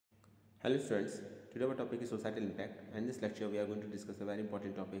Hello students, today our topic is societal impact, and in this lecture we are going to discuss a very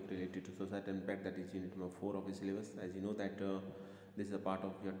important topic related to societal impact, that is unit number 4 of the syllabus. As you know that this is a part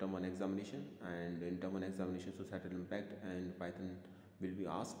of your term 1 examination, and in term 1 examination societal impact and Python will be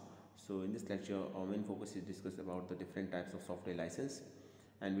asked. So in this lecture our main focus is discuss about the different types of software license,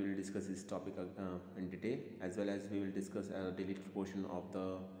 and we will discuss this topic in detail, as well as we will discuss a deleted portion of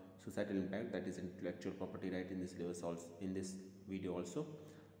the societal impact, that is intellectual property right, in this syllabus also, in this video also.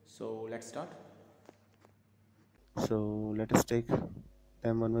 So let's start. So let us take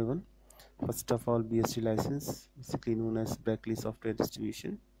them one by one. First of all, BSD license, basically known as Berkeley Software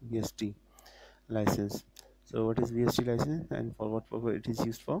Distribution, BSD license. So what is BSD license and for what purpose it is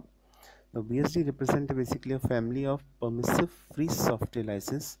used for? The BSD represent basically a family of permissive free software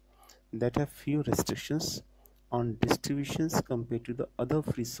license that have few restrictions on distributions compared to the other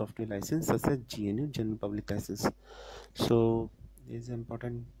free software license such as GNU, General Public License. So there is an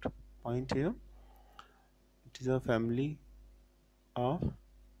important point here. It is a family of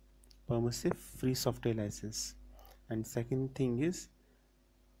permissive free software license, and second thing is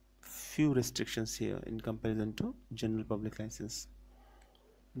few restrictions here in comparison to general public license.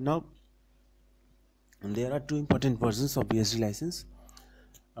 Now there are two important versions of BSD license.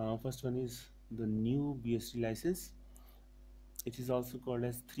 First one is the new BSD license. It is also called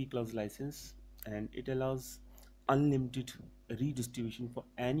as 3-clause license, and it allows unlimited redistribution for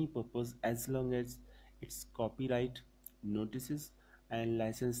any purpose as long as its copyright notices and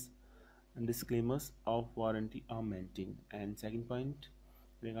license and disclaimers of warranty are maintained. And second point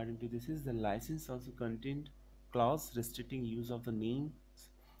regarding to this is the license also contained clause restricting use of the names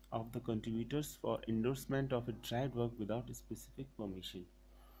of the contributors for endorsement of a derived work without specific permission.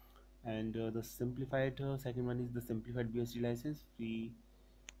 And the simplified second one is the simplified BSD license, free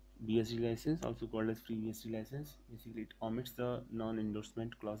BSD license, also called as free BSD license. Basically it omits the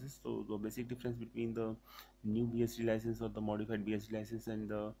non-endorsement clauses. So the basic difference between the new BSD license or the modified BSD license and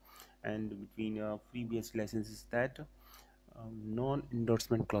between free BSD license is that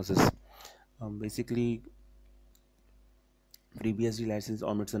non-endorsement clauses. Basically free BSD license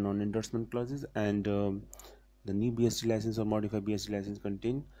omits the non-endorsement clauses, and the new BSD license or modified BSD license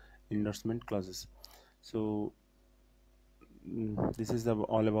contain endorsement clauses. So this is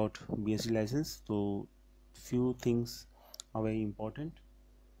all about BSD license. So few things are very important.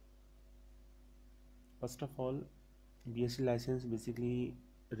 First of all, BSD license basically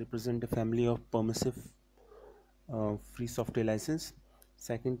represent a family of permissive free software license.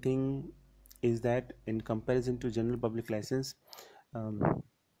 Second thing is that in comparison to general public license, um,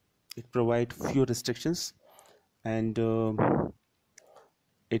 it provides few restrictions, and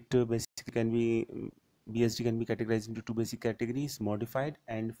it basically can be BSD can be categorized into two basic categories: modified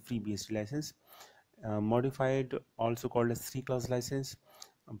and free BSD license. Modified, also called as 3-clause license.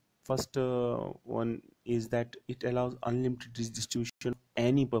 First one is that it allows unlimited distribution of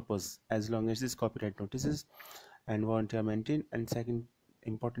any purpose as long as its copyright notices and warranty are maintained. And second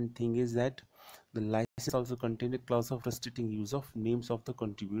important thing is that the license also contains a clause of restricting use of names of the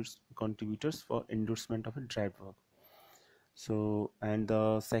contributors for endorsement of a derived work. So, and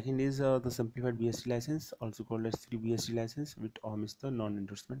the second is the simplified BSD license, also called as free BSD license, which omits the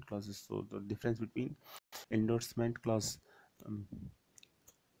non-endorsement clauses. So the difference between endorsement clause.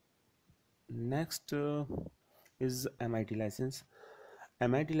 Next is MIT license.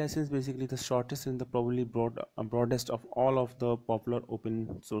 MIT license basically the shortest and the probably broadest of all of the popular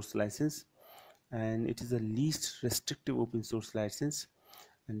open source license, and it is the least restrictive open source license.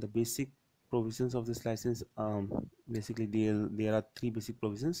 And the basic provisions of this license, basically there are three basic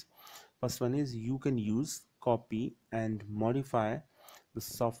provisions. First one is you can use, copy and modify the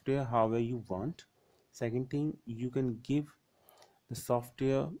software however you want. Second thing, you can give the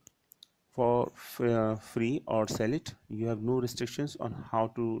software for free or sell it. You have no restrictions on how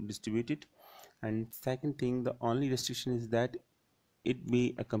to distribute it. And second thing, the only restriction is that it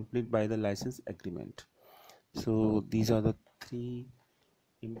be accompanied by the license agreement. So these are the three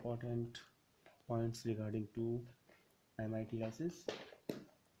important points regarding to MIT license.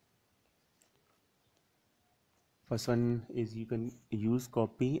 First one is you can use,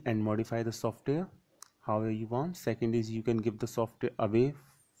 copy and modify the software however you want. Second is you can give the software away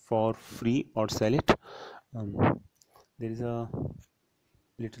for free or sell it. There is a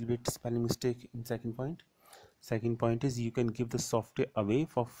little bit spelling mistake in second point. Second point is you can give the software away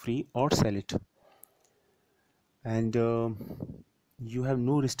for free or sell it, and you have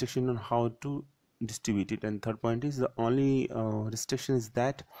no restriction on how to distribute it. And third point is the only restriction is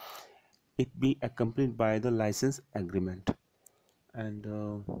that it be accompanied by the license agreement. And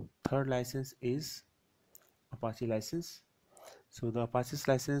third license is Apache license. So the Apache's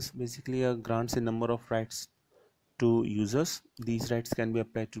license basically grants a number of rights to users. These rights can be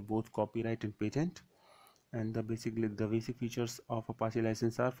applied to both copyright and patent. And the basic features of Apache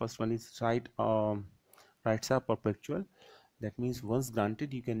license are: first one is rights are perpetual. That means once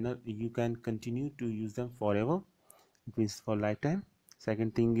granted, you can continue to use them forever. It means for lifetime.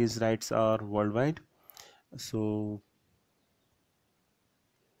 Second thing is rights are worldwide. So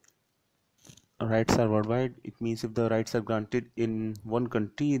rights are worldwide. It means if the rights are granted in one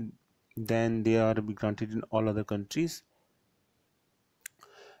country, then they are be granted in all other countries.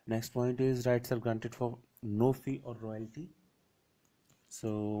 Next point is rights are granted for no fee or royalty.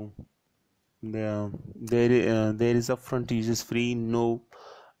 So there is upfront uses free, no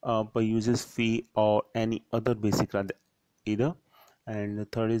per uses fee or any other basic rather either. And the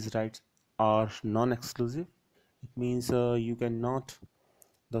third is rights are non-exclusive. It means you cannot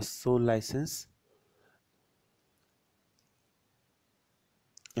the sole license,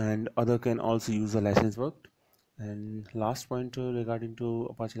 and other can also use the license worked. And last point regarding to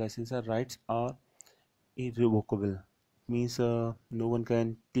Apache license are rights are irrevocable. It means no one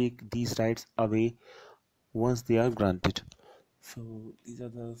can take these rights away once they are granted. So these are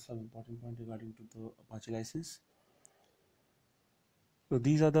the some important points regarding to the Apache license. So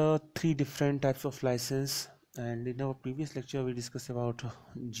these are the three different types of license, and in our previous lecture we discussed about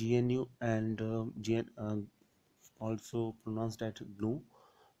GNU and also pronounced at GNU.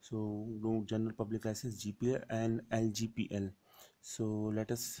 So GNU General Public License, GPL and LGPL. So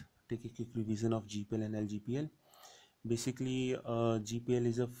let us take a quick revision of GPL and LGPL. Basically, GPL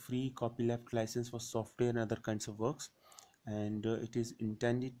is a free copyleft license for software and other kinds of works, and it is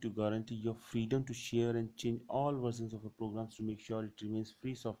intended to guarantee your freedom to share and change all versions of a program to make sure it remains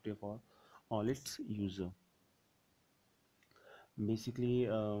free software for all its user. Basically,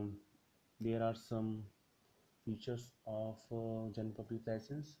 there are some features of general public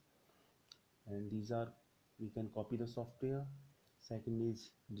license, and these are: we can copy the software. Second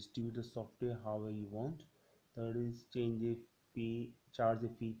is distribute the software however you want. Third is charge a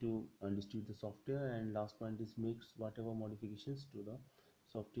fee to distribute the software. And last point is makes whatever modifications to the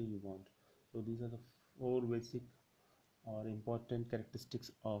software you want. So these are the four basic or important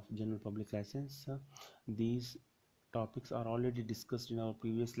characteristics of general public license. These topics are already discussed in our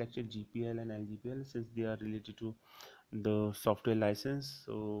previous lecture, GPL and LGPL, since they are related to the software license.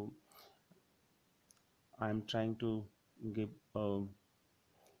 So I'm trying to give a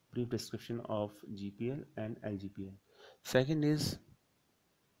brief description of GPL and LGPL. Second is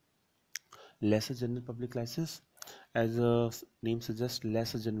lesser general public license. As the name suggests,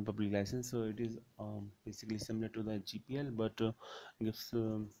 lesser general public license. So it is basically similar to the GPL, but gives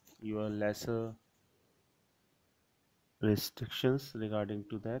you a lesser restrictions regarding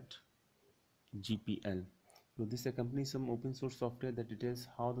to that GPL. So this accompanies some open source software that details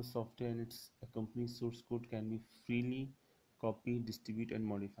how the software and its accompanying source code can be freely copied, distributed, and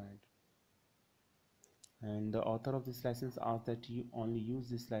modified. And the author of this license asks that you only use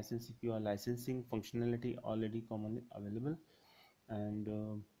this license if you are licensing functionality already commonly available. And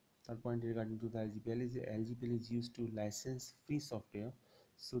third point regarding to the LGPL is LGPL is used to license free software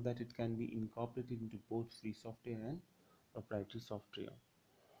so that it can be incorporated into both free software and proprietary software.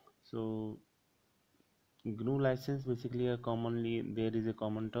 So GNU license, basically there is a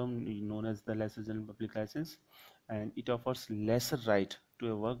common term known as the lesser general public license, and it offers lesser right to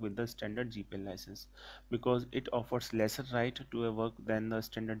a work with the standard GPL license. Because it offers lesser right to a work than the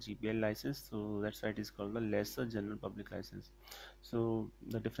standard GPL license, so that's why it is called the lesser general public license. So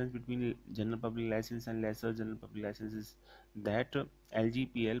the difference between general public license and lesser general public license is that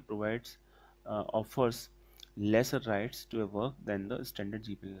LGPL offers lesser rights to a work than the standard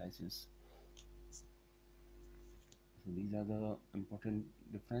GPL license. So these are the important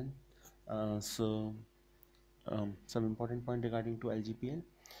difference. Some important point regarding to LGPL.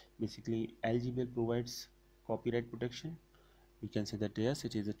 Basically, LGPL provides copyright protection. We can say that yes,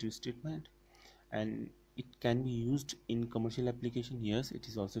 it is a true statement, and it can be used in commercial application. Yes, it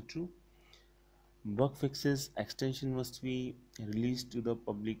is also true. Bug fixes extension must be released to the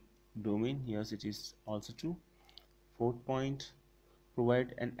public domain. Yes, it is also true. Fourth point,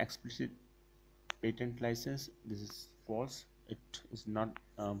 provide an explicit patent license. This is false. It is not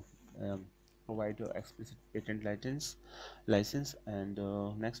um, provide a explicit patent license. And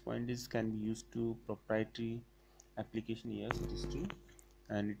next point is can be used to proprietary application. Yes, it is true.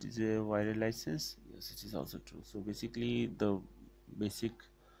 And it is a viral license. Yes, it is also true. So basically the basic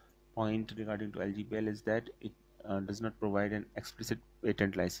point regarding to LGPL is that it does not provide an explicit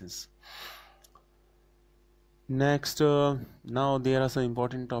patent license. Next, now there are some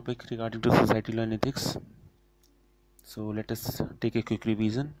important topic regarding to societal and ethics. So let us take a quick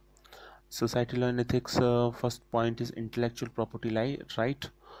revision. Societal and ethics, first point is intellectual property right.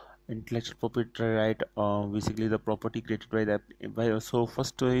 Intellectual property right, basically the property created by so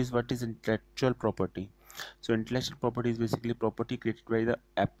first is what is intellectual property. So intellectual property is basically property created by the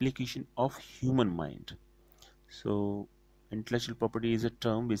application of human mind. So intellectual property is a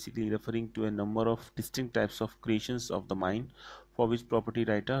term basically referring to a number of distinct types of creations of the mind for which property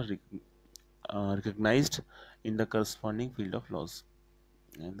rights are recognized in the corresponding field of laws.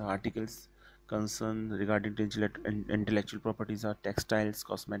 And the articles concerned regarding to intellectual properties are textiles,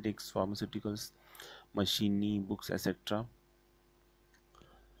 cosmetics, pharmaceuticals, machinery, books, etc.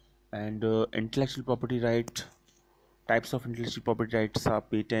 And intellectual property right, types of intellectual property rights are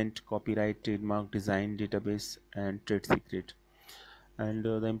patent, copyright, trademark, design, database, and trade secret. And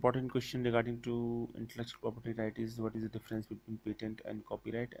the important question regarding to intellectual property right is what is the difference between patent and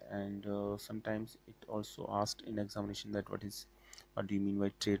copyright, and sometimes it also asked in examination that what do you mean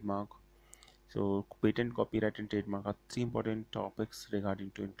by trademark. So patent, copyright, and trademark are three important topics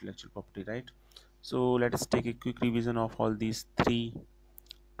regarding to intellectual property right. So let us take a quick revision of all these three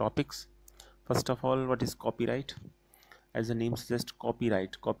topics. First of all, what is copyright? As the name suggests,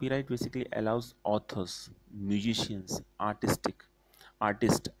 copyright basically allows authors, musicians, artists,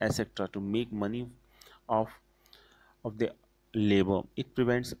 etc. to make money off of their labor. It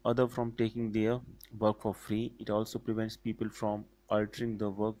prevents other from taking their work for free. It also prevents people from altering the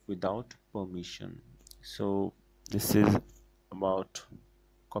work without permission. So this is about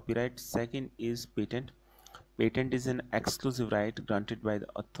copyright. Second is patent. Patent is an exclusive right granted by the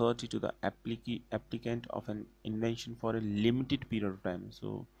authority to the applicant of an invention for a limited period of time.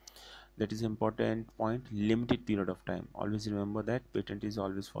 So that is important point, limited period of time. Always remember that patent is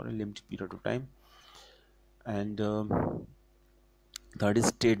always for a limited period of time. And third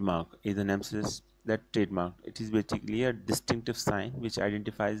is trademark. Is an emphasis that trademark, it is basically a distinctive sign which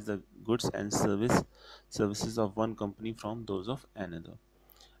identifies the goods and services of one company from those of another.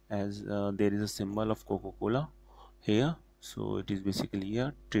 As there is a symbol of Coca-Cola here, so it is basically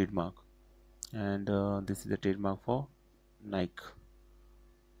a trademark. And this is the trademark for Nike.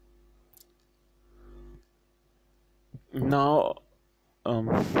 Now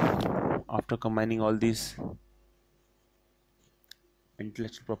after combining all these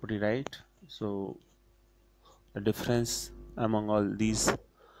intellectual property right, so the difference among all these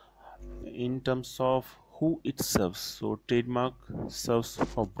in terms of who it serves. So trademark serves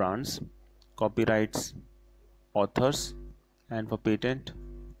for brands, copyrights authors, and for patent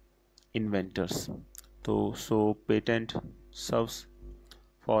inventors. So patent serves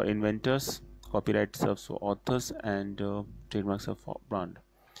for inventors, copyright serves for authors, and trademark serves for brand.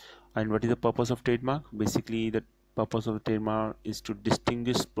 And what is the purpose of trademark? Basically the purpose of the trademark is to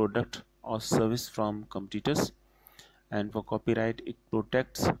distinguish product or service from competitors. And for copyright, it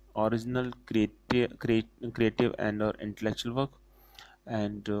protects original creative and or intellectual work.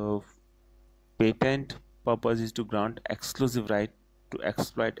 And patent purpose is to grant exclusive right to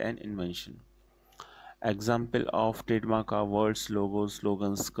exploit an invention. Example of trademark are words, logos,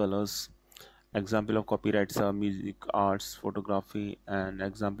 slogans, colors. Example of copyrights are music, arts, photography, and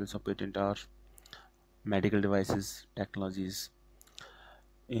examples of patent are medical devices, technologies.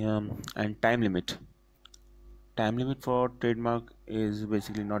 And time limit. Time limit for trademark is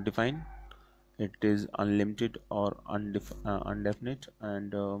basically not defined. It is unlimited or undefinite.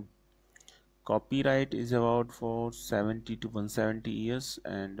 And copyright is about for 70 to 170 years,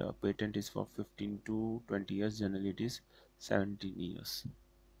 and patent is for 15 to 20 years. Generally it is 17 years.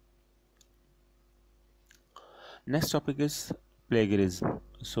 Next topic is plagiarism.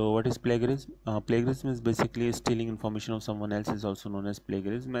 So what is plagiarism? Plagiarism is basically stealing information of someone else, is also known as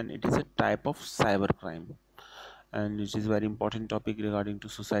plagiarism, and it is a type of cybercrime, and it is very important topic regarding to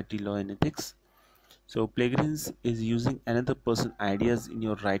society, law, and ethics. So plagiarism is using another person's ideas in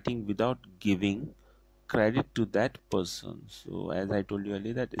your writing without giving credit to that person. So as I told you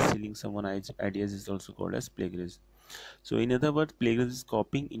earlier, that stealing someone's ideas is also called as plagiarism. So in other words, plagiarism is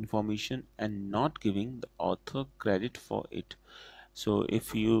copying information and not giving the author credit for it. So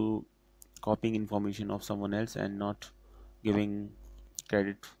if you copying information of someone else and not giving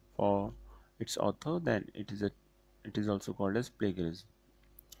credit for its author, then it is also called as plagiarism.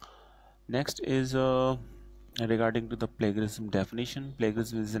 Next is regarding to the plagiarism definition.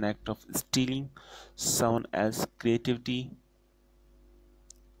 Plagiarism is an act of stealing someone else's creativity,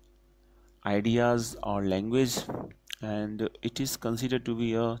 ideas, or language, and it is considered to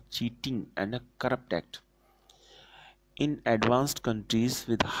be a cheating and a corrupt act. In advanced countries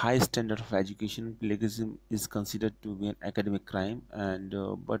with high standard of education, plagiarism is considered to be an academic crime, and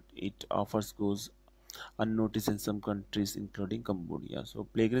but it offers goes unnoticed in some countries, including Cambodia. So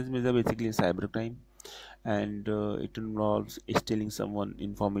plagiarism is basically a cybercrime, and it involves stealing someone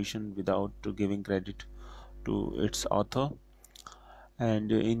information without giving credit to its author.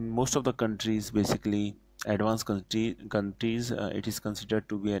 And in most of the countries, basically advanced countries, it is considered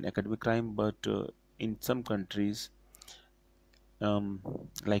to be an academic crime, but in some countries, um,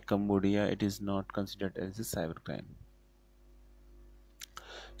 like Cambodia, it is not considered as a cybercrime.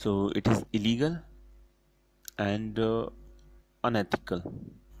 So it is illegal and unethical.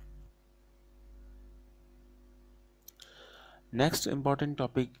 Next important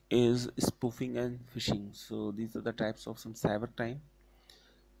topic is spoofing and phishing. So these are the types of some cybercrime.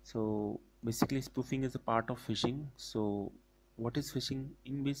 So basically spoofing is a part of phishing. So what is phishing?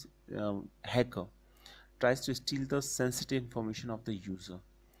 In which hacker tries to steal the sensitive information of the user,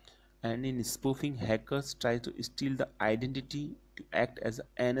 and in spoofing, hackers try to steal the identity to act as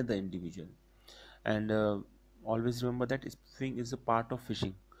another individual. And always remember that spoofing is a part of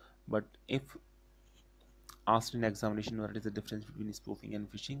phishing. But if asked in examination what is the difference between spoofing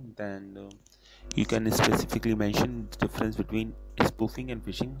and phishing, then you can specifically mention the difference between spoofing and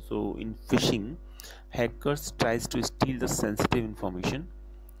phishing. So in phishing, hackers tries to steal the sensitive information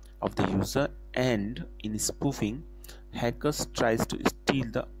of the user, and in spoofing, hackers tries to steal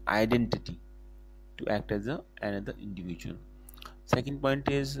the identity to act as another individual. Second point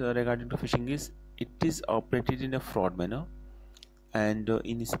is regarding to phishing is it is operated in a fraud manner, and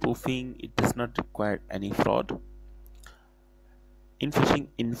in spoofing it does not require any fraud. In phishing,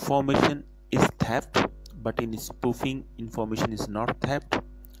 information is theft, but in spoofing, information is not theft,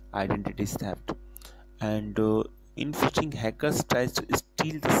 identity is theft. And in phishing, hackers tries to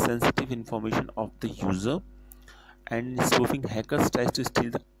steal the sensitive information of the user, and in spoofing, hackers tries to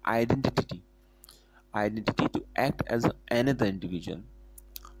steal the identity to act as another individual.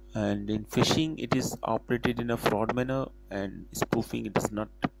 And in phishing, it is operated in a fraud manner, and spoofing, it does not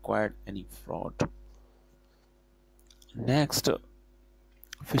require any fraud. Next,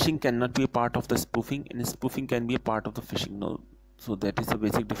 phishing cannot be a part of the spoofing, and spoofing can be a part of the phishing. No, so that is the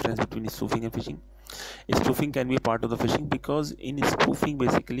basic difference between spoofing and phishing. Spoofing can be a part of the phishing because in spoofing,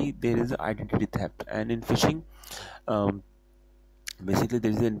 basically there is identity theft, and in phishing, um, basically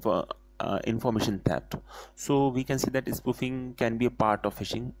there is information theft. So we can say that spoofing can be a part of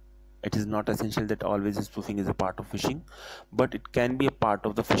phishing. It is not essential that always spoofing is a part of phishing, but it can be a part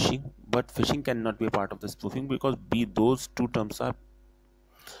of the phishing. But phishing cannot be a part of the spoofing because those two terms are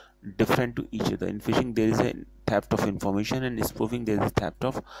different to each other. In phishing, there is a theft of information, and in spoofing, there is a theft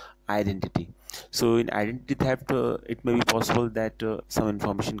of identity. So in identity theft, it may be possible that some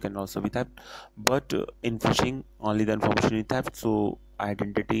information can also be theft, but in phishing, only the information is theft. So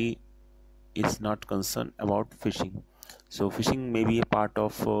identity is not concerned about phishing. So phishing may be a part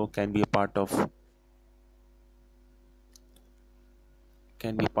of, spoofing can be part of the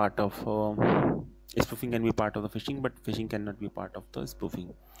phishing, but phishing cannot be part of the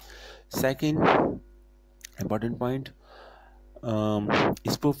spoofing. Second important point,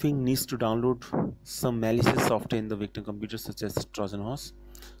 spoofing needs to download some malicious software in the victim computer, such as Trojan horse.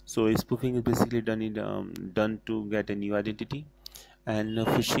 So spoofing is basically done to get a new identity, and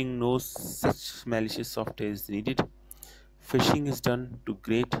phishing knows such malicious software is needed. Phishing is done to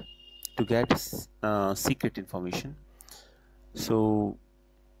get secret information. So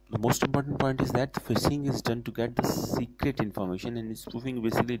the most important point is that phishing is done to get the secret information, and spoofing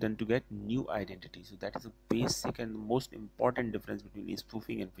basically done to get new identity. So that is a basic and most important difference between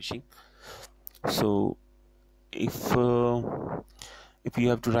spoofing and phishing. So if you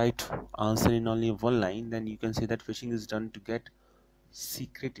have to write answer in only one line, then you can say that phishing is done to get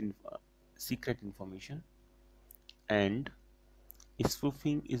secret information, and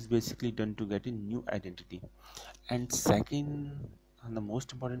spoofing is basically done to get a new identity. And second, and the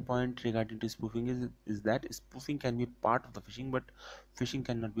most important point regarding to spoofing is that spoofing can be part of the phishing, but phishing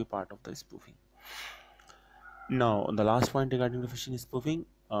cannot be part of the spoofing. Now the last point regarding the phishing is spoofing,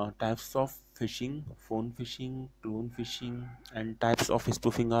 types of phishing: phone phishing, clone phishing. And types of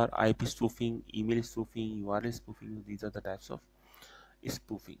spoofing are IP spoofing, email spoofing, URL spoofing. These are the types of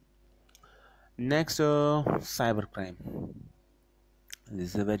spoofing. Next, cybercrime.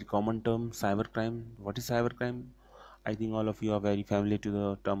 This is a very common term, cybercrime. What is cybercrime? I think all of you are very familiar to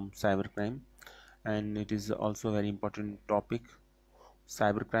the term cybercrime, and it is also a very important topic.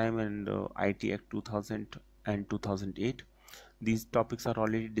 Cybercrime and IT Act 2000 and 2008. These topics are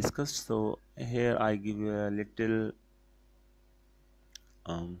already discussed, so here I give you a little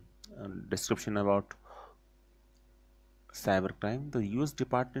description about cybercrime. The US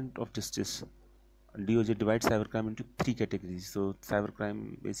Department of Justice, DOJ, divides cybercrime into three categories. So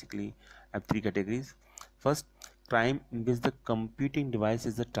cybercrime basically have three categories. First, crime in which the computing device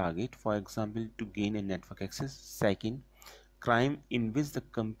is the target, for example, to gain a network access. Second, crime in which the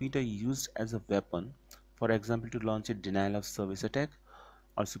computer used as a weapon, for example, to launch a denial of service attack,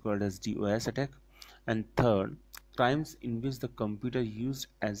 also called as DOS attack. And third, crimes in which the computer used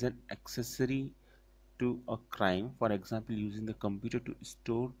as an accessory to a crime, for example, using the computer to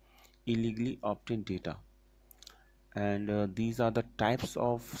store illegally obtained data. And these are the types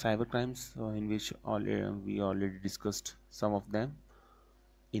of cyber crimes in which we already discussed some of them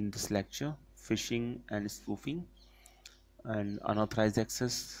in this lecture: phishing and spoofing, and unauthorized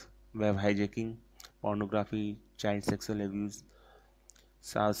access, web hijacking, pornography, child sexual abuse,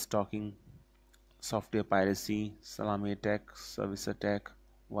 SaaS stalking, software piracy, salami attack, service attack,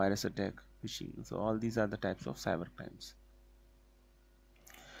 virus attack, phishing. So all these are the types of cyber crimes.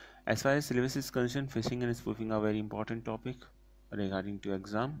 As far as syllabus is concerned, phishing and spoofing are very important topic regarding to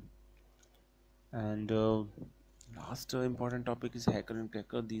exam. And last important topic is hacker and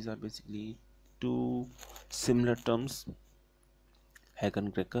cracker. These are basically two similar terms, hacker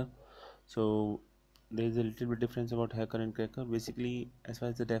and cracker. So there is a little bit difference about hacker and cracker. Basically, as far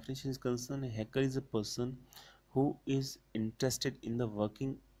as the definition is concerned, a hacker is a person who is interested in the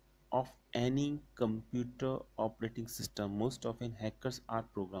working of any computer operating system. Most often hackers are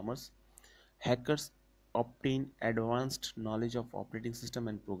programmers. Hackers obtain advanced knowledge of operating system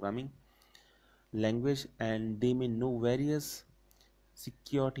and programming language, and they may know various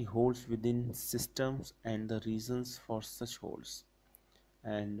security holes within systems and the reasons for such holes.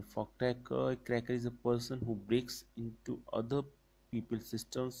 And for cracker, a cracker is a person who breaks into other people's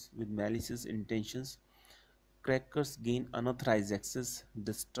systems with malicious intentions. Crackers gain unauthorized access,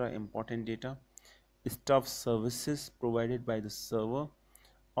 destroy important data, stop services provided by the server,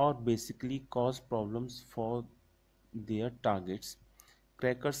 or basically cause problems for their targets.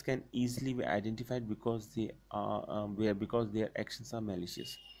 Crackers can easily be identified because they are because their actions are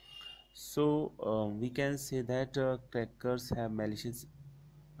malicious. So we can say that crackers have malicious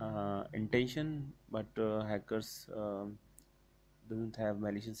intention, but hackers doesn't have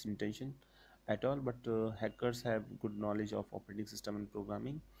malicious intention at all. But hackers have good knowledge of operating system and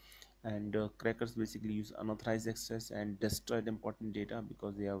programming, and crackers basically use unauthorized access and destroy the important data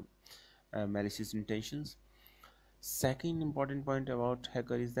because they have malicious intentions. Second important point about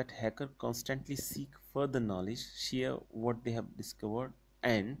hacker is that hacker constantly seek further knowledge, share what they have discovered,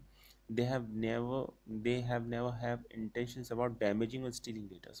 and they have never have intentions about damaging or stealing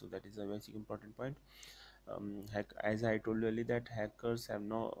data. So that is a very important point. As I told you earlier, that hackers have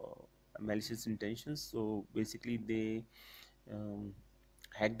no malicious intentions. So basically, they um,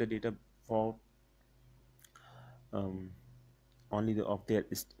 hack the data for um, only of their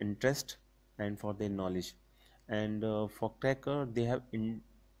interest and for their knowledge. And for cracker, they have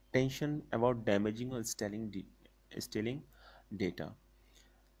intention about damaging or stealing data.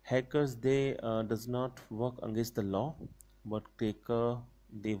 Hackers, they does not work against the law, but cracker,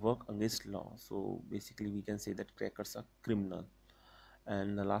 they work against law. So basically we can say that crackers are criminal.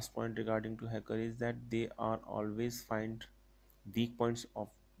 And the last point regarding to hacker is that they are always find weak points of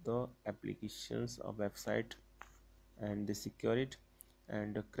the applications or website, and they secure it.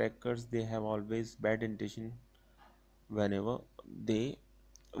 And the crackers, they have always bad intention whenever they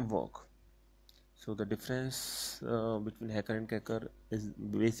work. So the difference between hacker and cracker is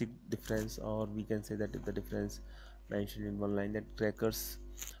basic difference, or we can say that the difference mentioned in one line, that crackers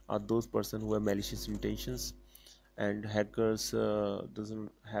are those person who have malicious intentions, and hackers doesn't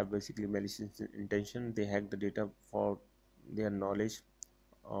have basically malicious intention. They hack the data for their knowledge,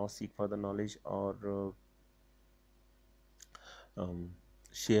 or seek for the knowledge, or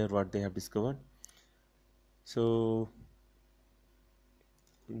share what they have discovered. So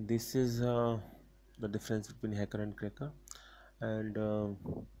this is the difference between hacker and cracker. And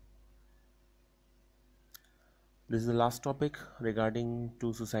this is the last topic regarding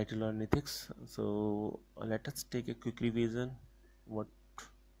to societal and ethics. So let us take a quick revision what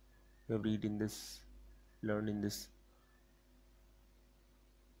we have learned in this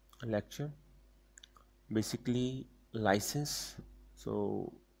lecture. Basically, license.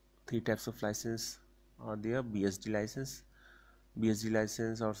 So three types of license are there: BSD license,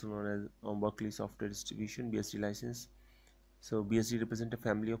 also known as Berkeley Software Distribution (BSD) license. So BSD represent a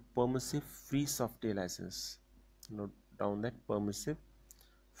family of permissive free software license. Note down that: permissive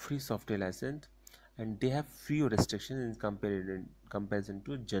free software license, and they have few restrictions in comparison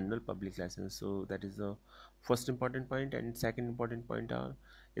to general public license. So that is the first important point. And second important point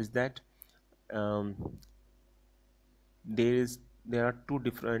is that um, there are two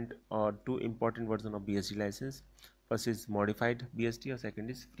different or two important versions of BSD license. First is modified BSD, or second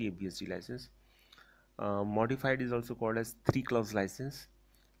is free BSD license. Modified is also called as 3-clause license,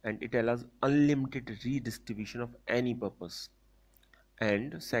 and it allows unlimited redistribution of any purpose.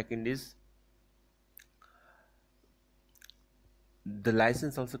 And second is, the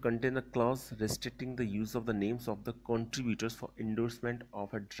license also contains a clause restricting the use of the names of the contributors for endorsement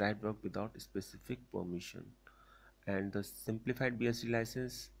of a derived work without specific permission. And the simplified BSD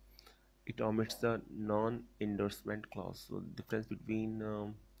license, it omits the non-endorsement clause. So the difference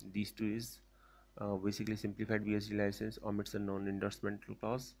between these two is, basically simplified BSD license omits the non-endorsement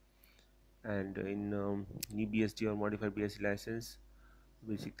clause, and in new BSD or modified BSD license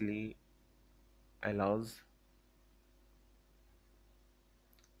basically allows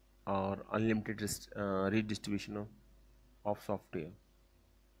or unlimited redistribution of software.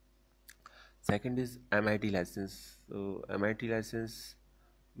 Second is MIT license. So MIT license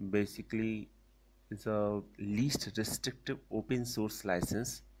basically is a least restrictive open source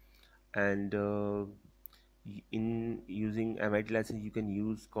license, and in using MIT license you can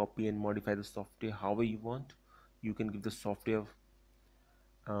use, copy and modify the software however you want. You can give the software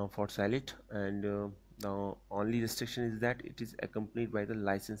for sell it, and the only restriction is that it is accompanied by the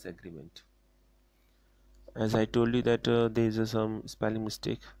license agreement. As I told you that there is some spelling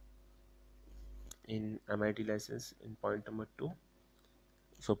mistake in MIT license in point number 2.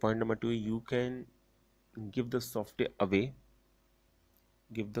 So point number 2, you can give the software away,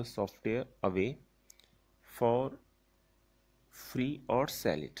 for free or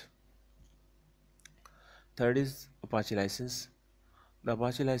sell it. Third is Apache license. The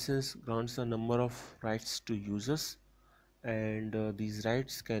Apache license grants a number of rights to users, and these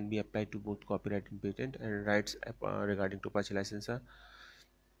rights can be applied to both copyright and patent. And rights regarding to Apache license are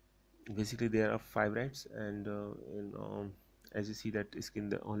basically there are 5 rights, and as you see that in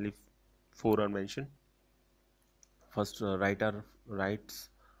the only 4 are mentioned. First, rights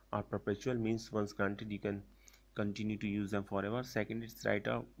are perpetual, means once granted you can continue to use them forever. Second, it's right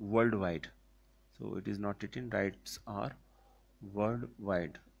are worldwide, so it is not written, rights are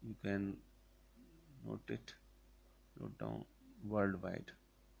worldwide. You can note down worldwide.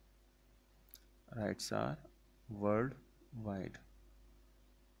 Rights are worldwide.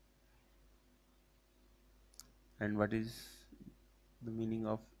 And what is the meaning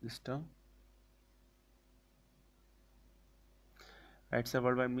of this term? Rights are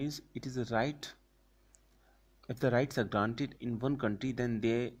worldwide means it is a right. If the rights are granted in one country, then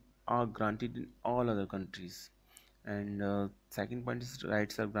they are granted in all other countries. And second point is,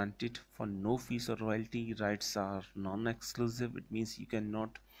 rights are granted for no fees or royalty. Rights are non-exclusive. It means you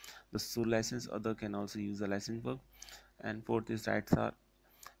cannot, the sole license other can also use the license work. And fourth is, rights are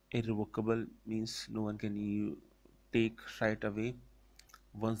irrevocable, means no one can take right away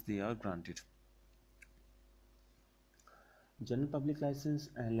once they are granted. General public license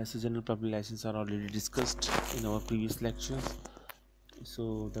and lesser general public license are already discussed in our previous lectures.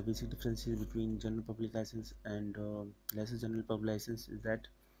 So the basic difference between general public license and lesser general public license is that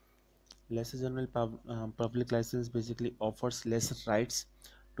lesser general public license basically offers less rights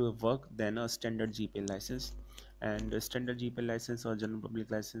to a work than a standard GPL license, and a standard GPL license or general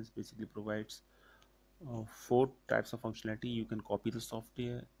public license basically provides 4 types of functionality. You can copy the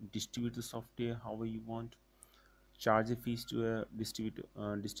software, distribute the software however you want, charge a fees to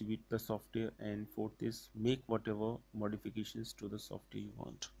distribute the software, and fourth is make whatever modifications to the software you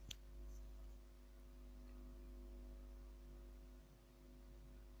want.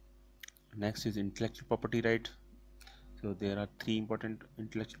 Next is intellectual property right. So there are 3 important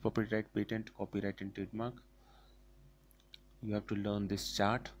intellectual property right: patent, copyright and trademark. You have to learn this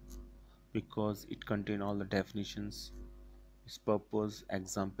chart because it contains all the definitions, its purpose,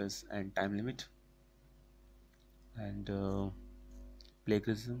 examples and time limit. And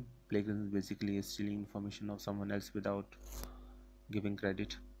plagiarism basically is stealing information of someone else without giving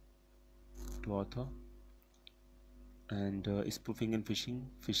credit to author. And spoofing and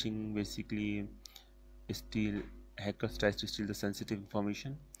phishing basically hackers tries to steal the sensitive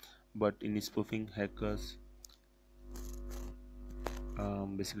information, but in spoofing hackers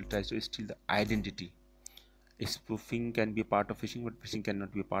basically tries to steal the identity. Spoofing can be a part of phishing, but phishing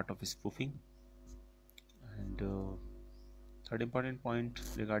cannot be a part of spoofing. And third important point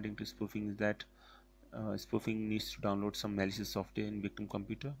regarding to spoofing is that spoofing needs to download some malicious software in victim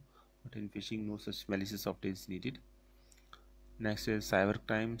computer, but in phishing no such malicious software is needed. Next is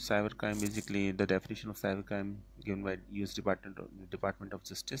cybercrime. Cybercrime basically the definition of cybercrime given by US Department of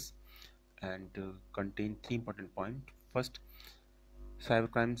Justice, and contain 3 important points. First,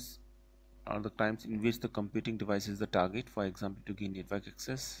 cybercrimes are the times in which the computing device is the target, for example to gain network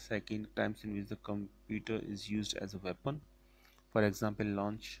access. Second, times in which the computer is used as a weapon, for example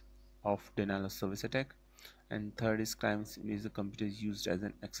launch of denial of service attack. And third is crimes in which the computer is used as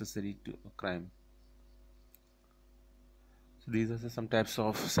an accessory to a crime. So these are some types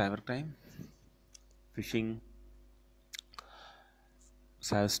of cybercrime: phishing,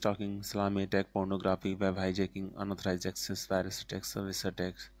 cyber stalking, salami attack, pornography, web hijacking, unauthorized access, virus attacks, service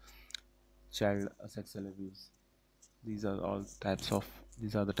attacks, child sexual abuse. These are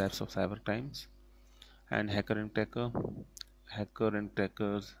the types of cyber crimes. And hacker and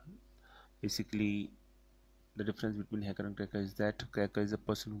crackers, basically the difference between hacker and cracker is that cracker is a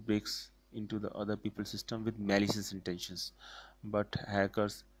person who breaks into the other people's system with malicious intentions, but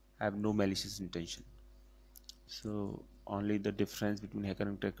hackers have no malicious intention. So only the difference between hacker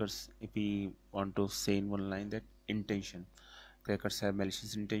and crackers, if we want to say in one line, that intention: crackers have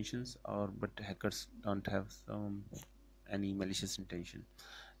malicious intentions, or but hackers don't have any malicious intention.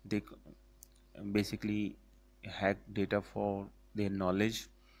 They basically hack data for their knowledge,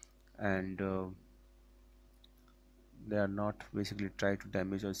 and they are not basically try to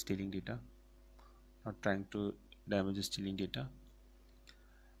damage or stealing data, not trying to damage or stealing data.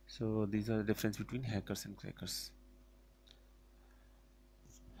 So these are the difference between hackers and crackers.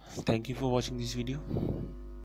 Thank you for watching this video.